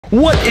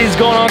What is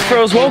going on,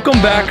 pros?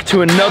 Welcome back to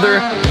another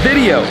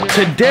video.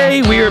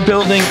 Today we are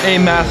building a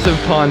massive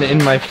pond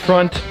in my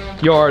front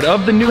yard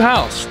of the new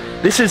house.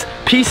 This is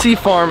PC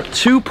Farm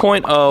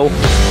 2.0.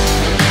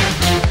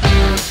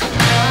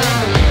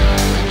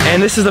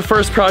 And this is the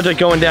first project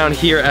going down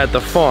here at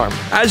the farm.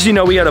 As you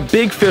know, we got a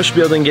big fish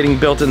building getting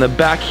built in the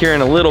back here in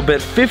a little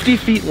bit, 50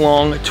 feet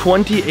long,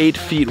 28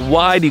 feet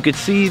wide. You could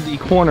see the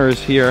corners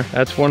here.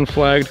 That's one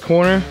flagged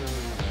corner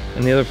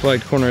and the other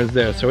flagged corner is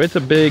there. So it's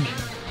a big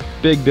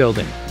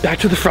building. Back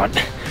to the front.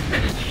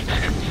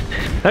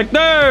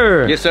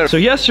 Hector! Yes, sir. So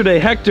yesterday,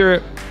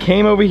 Hector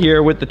came over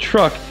here with the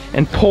truck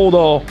and pulled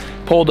all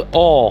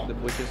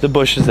the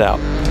bushes out.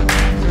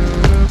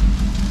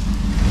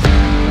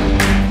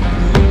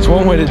 It's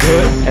one way to do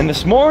it. And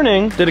this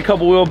morning, did a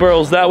couple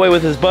wheelbarrows that way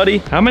with his buddy.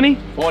 How many?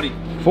 40.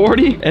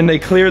 40? And they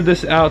cleared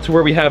this out to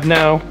where we have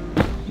now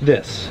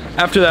this.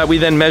 After that, we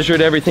then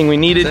measured everything we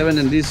needed. 7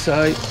 on this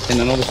side and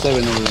another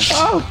 7 over there.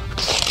 Oh!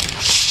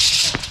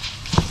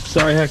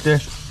 Sorry, Hector.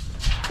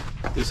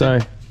 Sorry.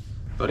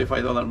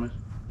 $35, man.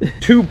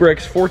 2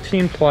 bricks,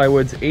 14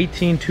 plywoods,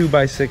 18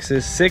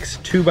 2x6s, 6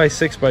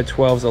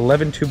 2x6x12s,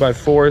 11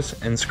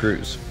 2x4s, and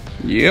screws.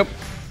 Yep.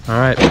 All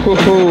right. Ooh,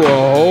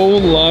 a whole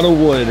lot of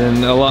wood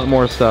and a lot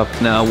more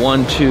stuff. Now,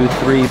 1, 2,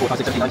 3, 4, 5,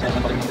 6, 7, 8, 9,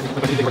 10, 11, 12.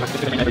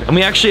 And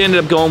we actually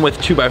ended up going with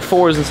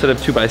 2x4s instead of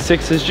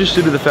 2x6s, just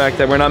due to the fact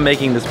that we're not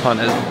making this pond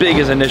as big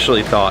as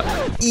initially thought.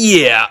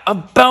 Yeah,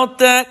 about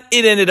that,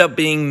 it ended up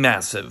being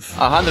massive.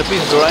 100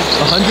 pieces, right?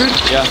 100?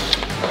 Yeah.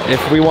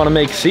 If we want to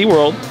make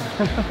SeaWorld,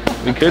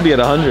 we could be at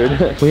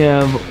 100. We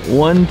have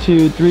 1,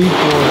 2, 3, 4,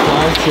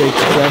 5, 6,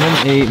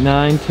 7, 8,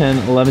 9, 10,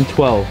 11,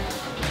 12.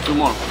 2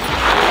 more.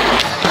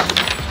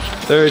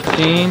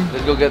 13.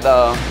 Let's go get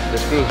the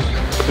screws.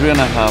 3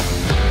 1/2.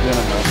 3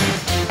 1/2.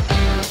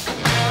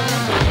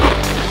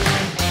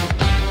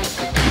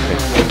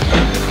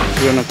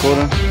 3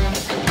 1/4.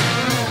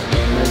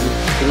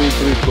 Maybe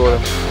 3 3/4.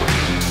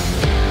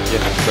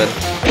 Yeah, better.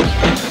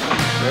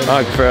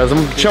 Alright, Cuffaro,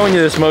 I'm showing you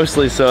this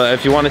mostly, so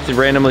if you wanted to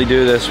randomly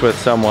do this with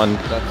someone,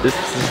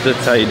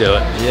 that's how you do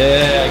it.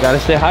 Yeah, gotta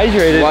stay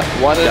hydrated.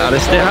 Gotta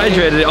stay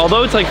hydrated.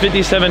 Although it's like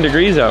 57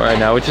 degrees out right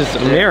now, which is a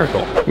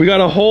miracle. We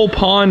got a whole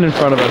pond in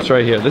front of us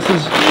right here. This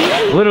is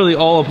literally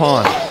all a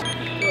pond.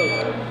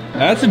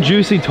 That's a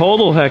juicy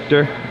total,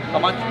 Hector. How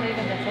much?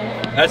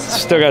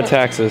 That's still got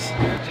taxes.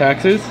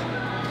 Taxes?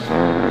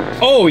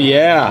 Oh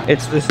yeah!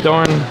 It's this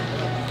darn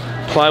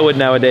plywood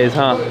nowadays,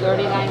 huh?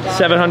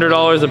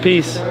 $700 a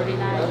piece.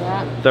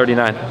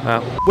 39,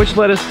 wow. Which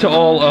led us to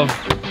all of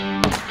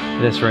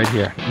this right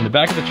here. In the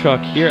back of the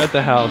truck here at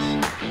the house.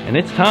 And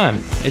it's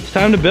time. It's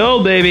time to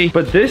build, baby.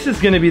 But this is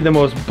gonna be the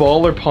most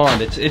baller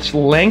pond. It's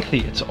lengthy.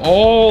 It's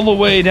all the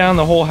way down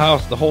the whole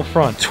house, the whole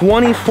front.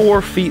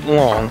 24 feet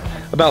long,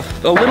 about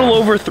a little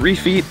over 3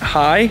 feet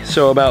high,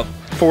 so about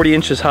 40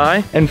 inches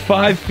high, and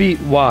 5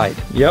 feet wide.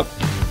 Yep.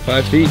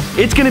 5 feet.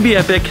 It's gonna be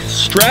epic.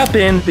 Strap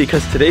in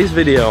because today's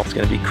video is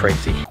gonna be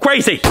crazy.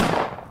 Crazy!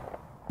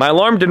 My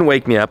alarm didn't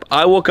wake me up.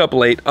 I woke up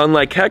late,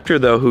 unlike Hector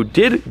though, who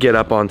did get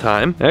up on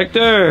time.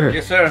 Hector!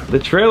 Yes, sir. The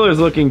trailer's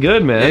looking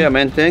good, man. Yeah,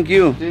 man, thank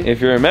you. If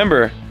you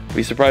remember,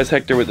 we surprised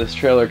Hector with this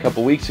trailer a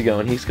couple weeks ago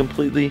and he's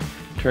completely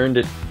turned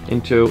it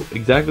into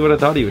exactly what I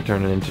thought he would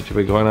turn it into, to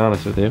be quite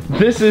honest with you.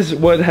 This is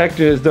what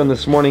Hector has done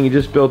this morning. He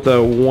just built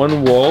a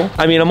 1 wall.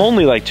 I mean, I'm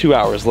only like 2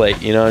 hours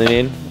late, you know what I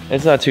mean?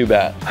 It's not too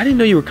bad. I didn't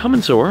know you were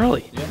coming so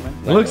early. Yeah, man.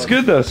 It looks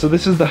good though. So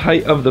this is the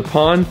height of the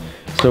pond.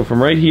 So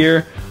from right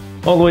here,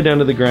 all the way down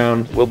to the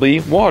ground will be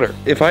water.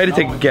 If I had to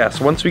take a guess,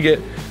 once we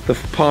get the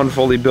pond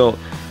fully built,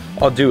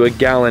 I'll do a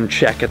gallon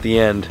check at the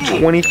end.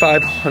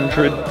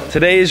 2,500.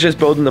 Today is just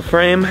building the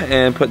frame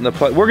and putting the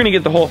we're gonna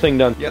get the whole thing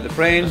done. Yeah, the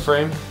frame,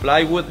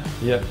 plywood,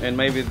 yeah, and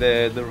maybe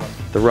the rock.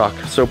 The rock.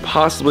 So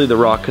possibly the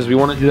rock, because we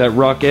want to do that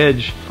rock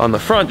edge on the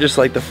front, just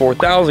like the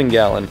 4,000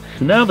 gallon.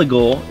 So now the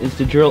goal is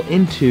to drill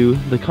into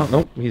the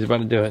nope, he's about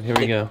to do it. Here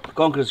we go.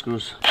 Concrete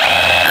screws.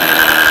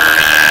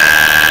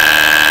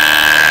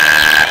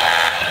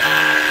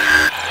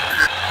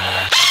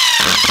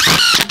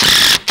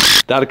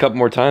 That a couple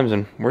more times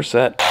and we're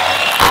set.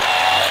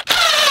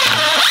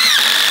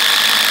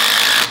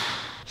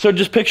 So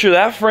just picture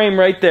that frame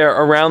right there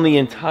around the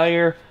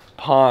entire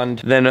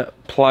pond, then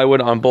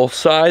plywood on both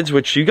sides,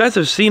 which you guys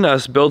have seen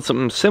us build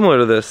something similar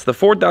to this. The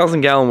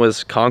 4,000 gallon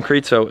was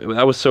concrete, so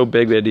that was so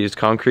big we had to use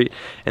concrete.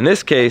 In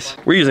this case,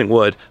 we're using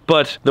wood,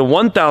 but the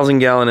 1,000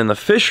 gallon in the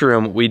fish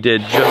room, we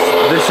did just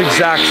this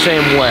exact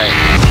same way.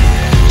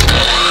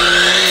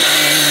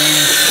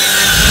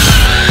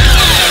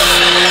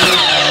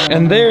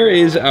 And there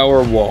is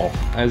our wall.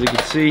 As you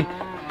can see,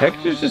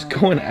 Hector's just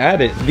going at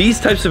it. These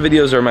types of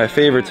videos are my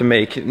favorite to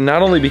make,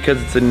 not only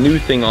because it's a new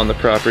thing on the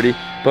property,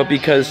 but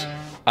because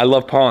I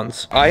love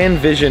ponds. I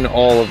envision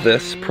all of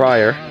this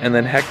prior, and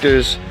then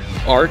Hector's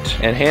art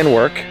and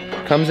handwork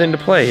comes into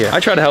play here. I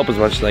try to help as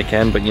much as I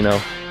can, but you know,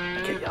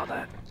 I get yelled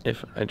at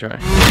if I try.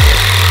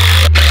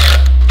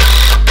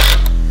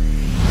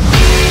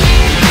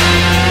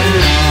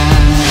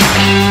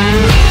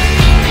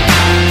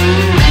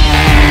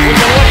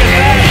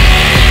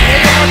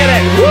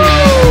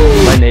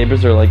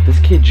 neighbors are like, this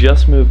kid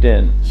just moved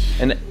in.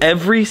 And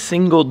every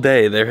single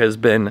day there has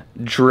been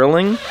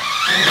drilling,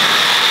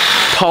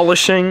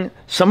 polishing,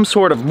 some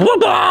sort of,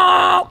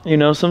 you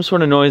know, some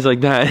sort of noise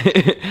like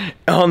that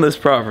on this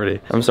property.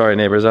 I'm sorry,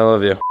 neighbors, I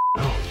love you.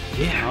 Oh,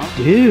 yeah,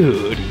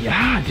 dude.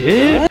 Yeah,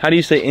 dude. How do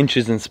you say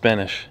inches in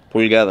Spanish?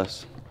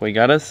 Pulgadas.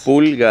 Pulgadas?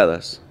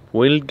 Pulgadas.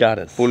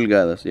 Pulgadas.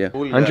 Pulgadas, yeah.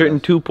 Pulgadas.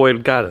 102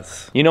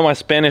 pulgadas. You know, my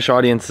Spanish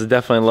audience is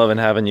definitely loving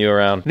having you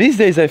around. These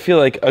days, I feel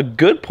like a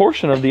good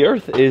portion of the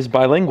earth is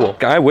bilingual.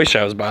 I wish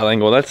I was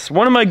bilingual. That's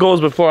one of my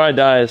goals before I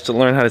die, is to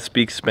learn how to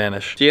speak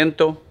Spanish.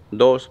 102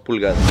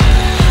 pulgadas.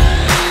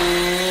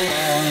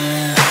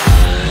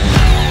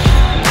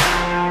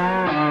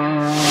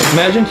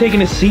 Imagine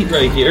taking a seat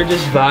right here,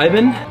 just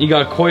vibing. You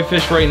got koi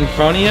fish right in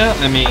front of you.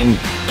 I mean,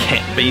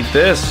 can't beat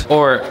this.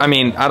 Or, I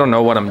mean, I don't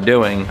know what I'm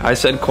doing. I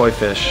said koi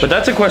fish. But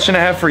that's a question I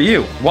have for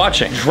you,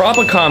 watching. Drop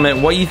a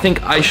comment what you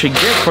think I should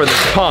get for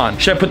this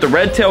pond. Should I put the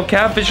red-tailed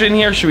catfish in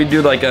here? Should we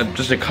do like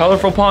just a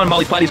colorful pond?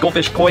 Molly, platies,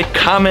 goldfish, koi?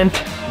 Comment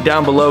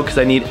down below, because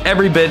I need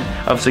every bit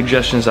of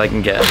suggestions I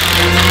can get.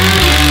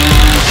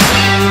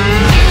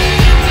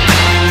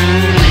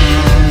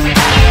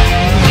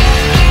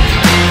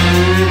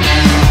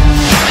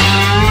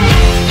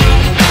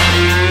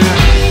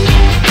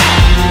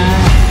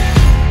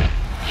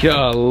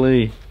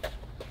 Golly.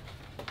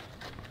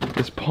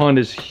 This pond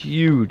is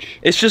huge.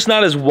 It's just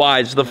not as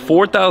wide. So the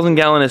 4,000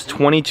 gallon is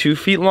 22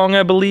 feet long,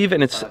 I believe,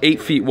 and it's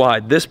 8 feet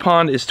wide. This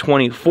pond is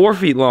 24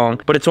 feet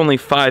long, but it's only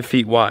 5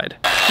 feet wide.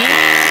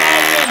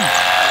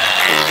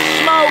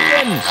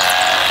 Smoking!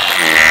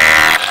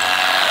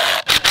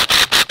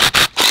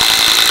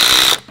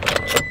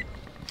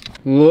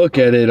 Look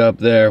at it up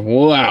there,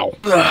 wow.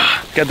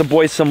 Got the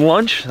boys some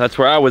lunch, that's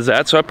where I was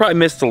at, so I probably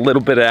missed a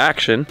little bit of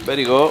action. There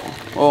you go.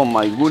 Oh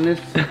my goodness.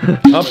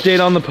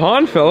 Update on the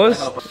pond,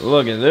 fellas.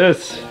 Look at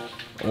this.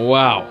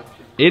 Wow,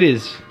 it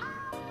is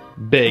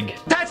big.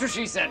 That's what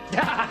she said.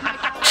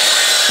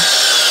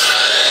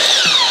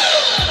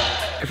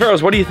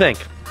 Cuffaros, what do you think?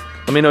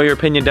 Let me know your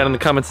opinion down in the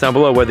comments down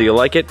below, whether you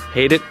like it,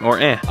 hate it, or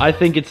eh. I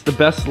think it's the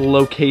best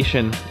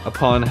location a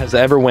pond has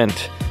ever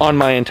went on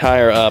my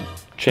entire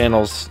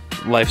channel's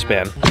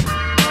lifespan.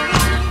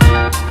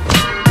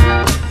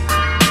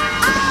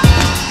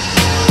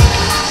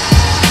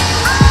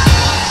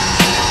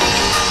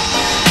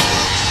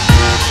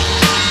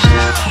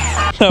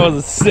 That was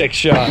a sick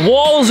shot.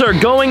 Walls are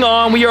going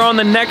on. We are on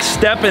the next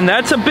step, and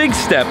that's a big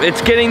step.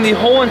 It's getting the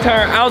whole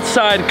entire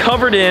outside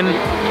covered in.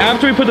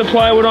 After we put the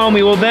plywood on,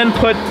 we will then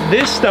put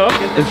this stuff.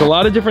 There's a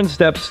lot of different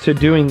steps to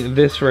doing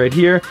this right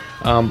here.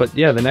 But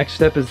yeah, the next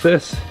step is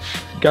this.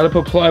 Gotta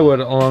put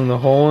plywood along the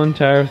whole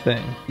entire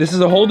thing. This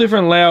is a whole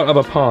different layout of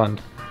a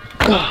pond.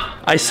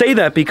 I say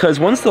that because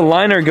once the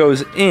liner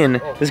goes in,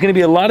 there's gonna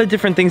be a lot of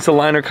different things the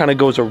liner kind of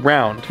goes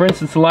around. For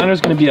instance, the liner is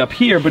gonna be up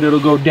here, but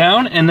it'll go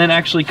down and then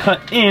actually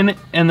cut in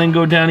and then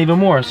go down even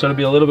more. So it'll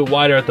be a little bit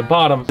wider at the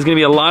bottom. There's gonna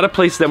be a lot of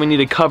places that we need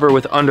to cover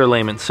with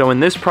underlayment. So in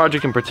this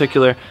project in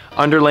particular,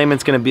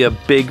 underlayment's gonna be a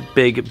big,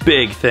 big,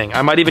 big thing.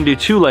 I might even do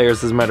 2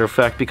 layers as a matter of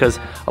fact, because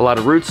a lot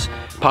of roots,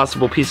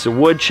 possible pieces of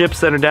wood chips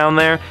that are down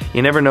there.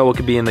 You never know what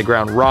could be in the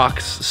ground.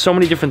 Rocks, so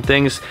many different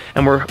things.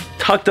 And we're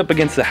tucked up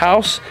against the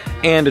house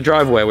and a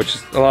driveway, which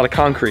is a lot of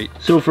concrete.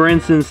 So for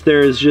instance,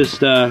 there's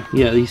just, yeah,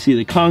 you see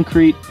the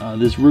concrete.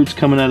 There's roots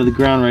coming out of the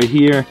ground right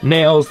here.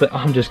 Nails that,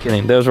 I'm just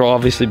kidding. Those were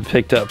obviously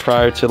picked up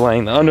prior to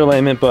laying the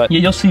underlayment, but yeah,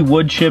 you'll see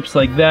wood chips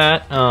like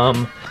that.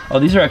 Oh,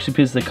 these are actually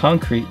pieces of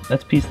concrete.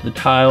 That's a piece of the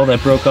tile that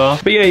broke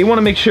off. But yeah, you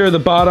wanna make sure the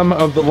bottom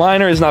of the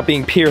liner is not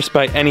being pierced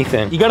by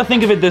anything. You gotta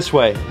think of it this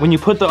way. When you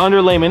put the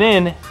underlayment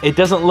in, it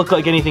doesn't look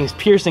like anything's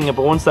piercing it,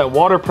 but once that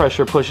water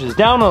pressure pushes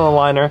down on the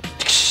liner,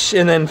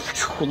 and then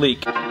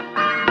leak.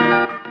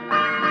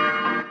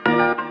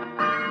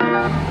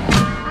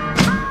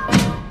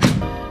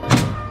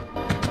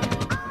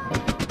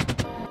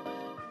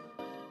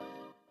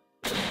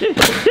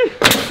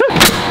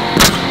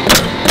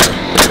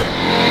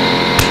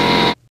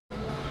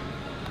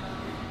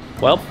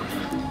 Well,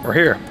 we're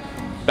here.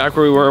 Back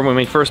where we were when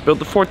we first built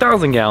the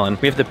 4,000 gallon.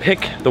 We have to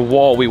pick the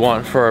wall we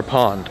want for our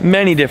pond.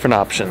 Many different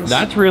options.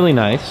 That's really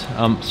nice.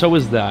 So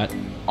is that.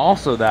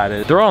 Also that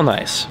is. They're all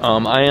nice.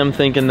 I am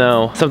thinking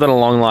though, something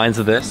along the lines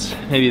of this.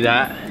 Maybe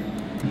that.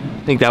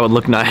 I think that would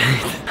look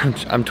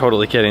nice. I'm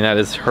totally kidding. That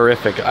is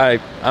horrific.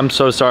 I'm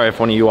so sorry if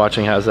one of you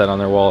watching has that on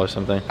their wall or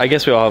something. I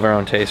guess we all have our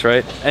own taste,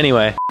 right?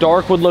 Anyway,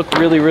 dark would look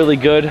really, really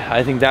good.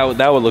 I think that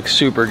would look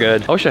super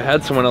good. I wish I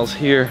had someone else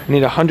here. I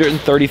need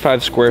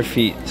 135 square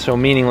feet. So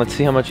meaning, let's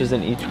see how much is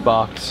in each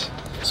box.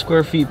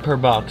 Square feet per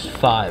box,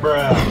 5.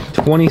 Bruh.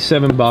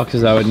 27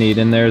 boxes I would need,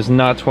 and there's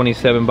not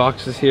 27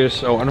 boxes here,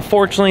 so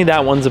unfortunately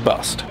that one's a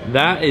bust.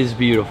 That is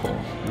beautiful.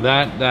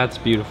 That's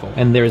beautiful.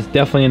 And there's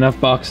definitely enough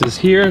boxes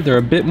here. They're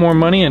a bit more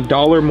money,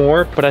 $1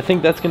 more, but I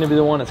think that's gonna be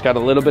the one. It's got a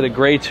little bit of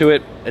gray to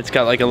it. It's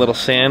got like a little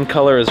sand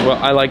color as well.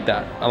 I like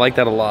that. I like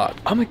that a lot.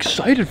 I'm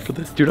excited for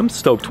this, dude. I'm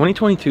stoked.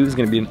 2022 is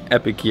gonna be an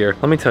epic year.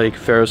 Let me tell you,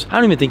 Cuffaros, I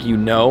don't even think you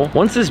know.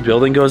 Once this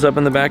building goes up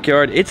in the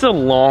backyard, it's a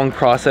long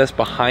process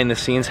behind the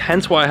scenes,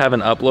 hence why I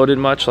haven't uploaded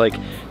much. Like,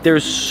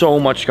 there's so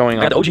much going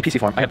on. I have the OG PC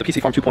farm. I have the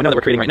PC farm 2.0 that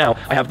we're creating right now.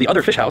 I have the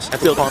other fish house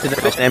that's built on the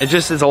fish, and it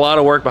just is a lot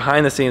of work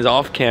behind the scenes,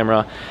 off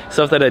camera,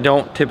 stuff that I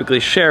don't typically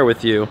share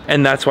with you,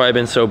 and that's why I've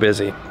been so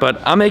busy. But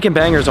I'm making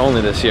bangers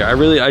only this year.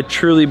 I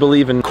truly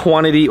believe in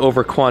quantity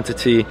over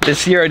quantity.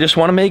 This year, I just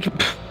want to make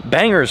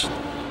bangers.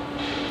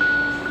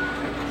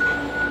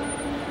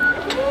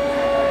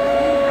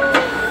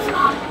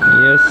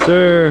 Yes,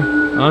 sir.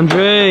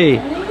 Andre.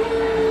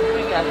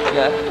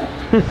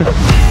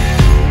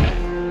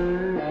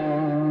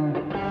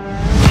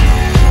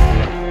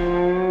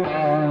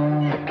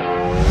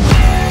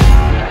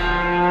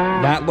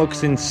 That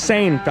looks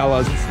insane,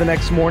 fellas. It's the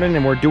next morning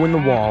and we're doing the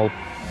wall.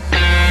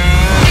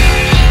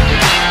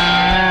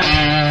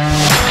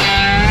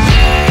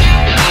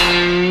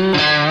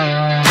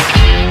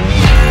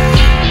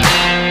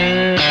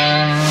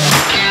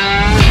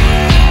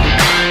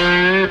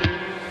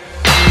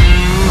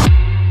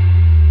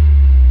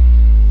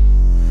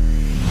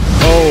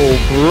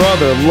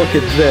 Brother, look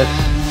at this.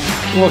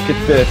 Look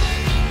at this.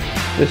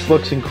 This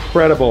looks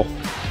incredible.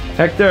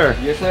 Hector.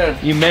 Yes, sir.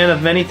 You man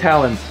of many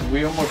talents.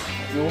 We're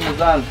almost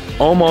done.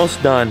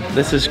 Almost done.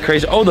 This is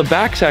crazy. Oh, the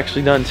back's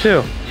actually done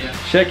too. Yeah.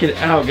 Check it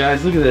out,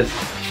 guys. Look at this.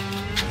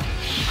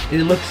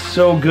 It looks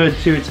so good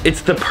too.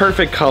 It's the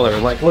perfect color.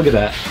 Like, look at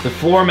that. The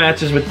floor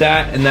matches with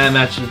that, and that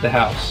matches with the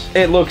house.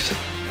 It looks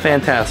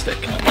fantastic.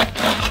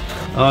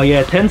 Oh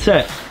yeah, 10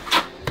 set.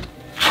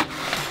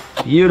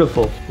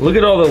 Beautiful. Look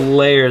at all the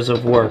layers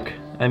of work.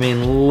 I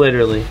mean,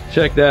 literally.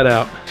 Check that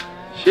out.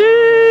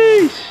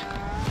 Sheesh.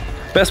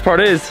 Best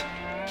part is,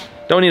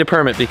 don't need a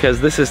permit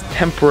because this is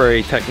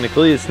temporary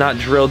technically. It's not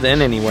drilled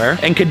in anywhere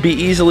and could be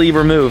easily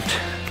removed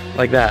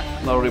like that.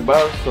 No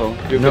rebar, so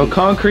no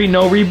concrete,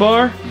 no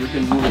rebar. You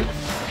can move it.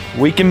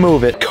 We can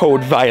move it.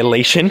 Code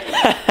violation.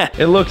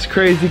 It looks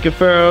crazy,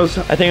 Cuffaros.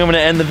 I think I'm gonna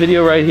end the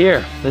video right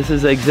here. This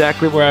is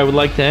exactly where I would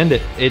like to end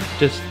it. It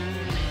just,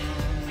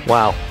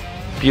 wow.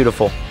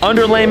 Beautiful.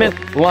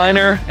 Underlayment,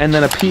 liner, and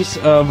then a piece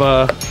of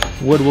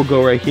wood will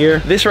go right here.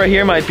 This right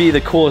here might be the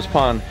coolest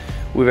pond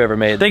we've ever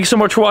made. Thank you so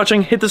much for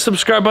watching. Hit the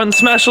subscribe button,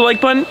 smash the like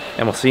button,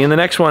 and we'll see you in the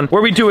next one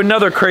where we do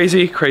another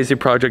crazy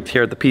project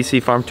here at the PC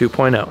Farm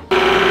 2.0.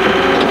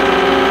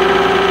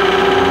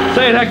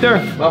 Say it, Hector.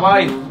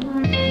 Bye-bye.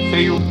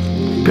 See you.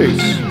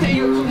 Peace. See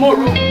you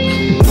tomorrow.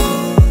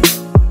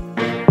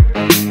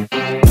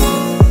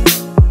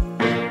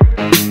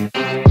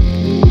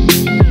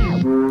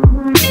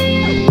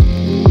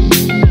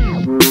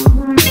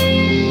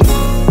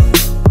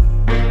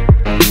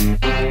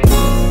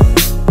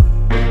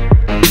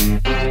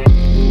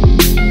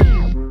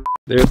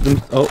 There's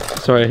the, oh,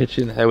 sorry, I hit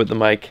you in the head with the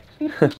mic.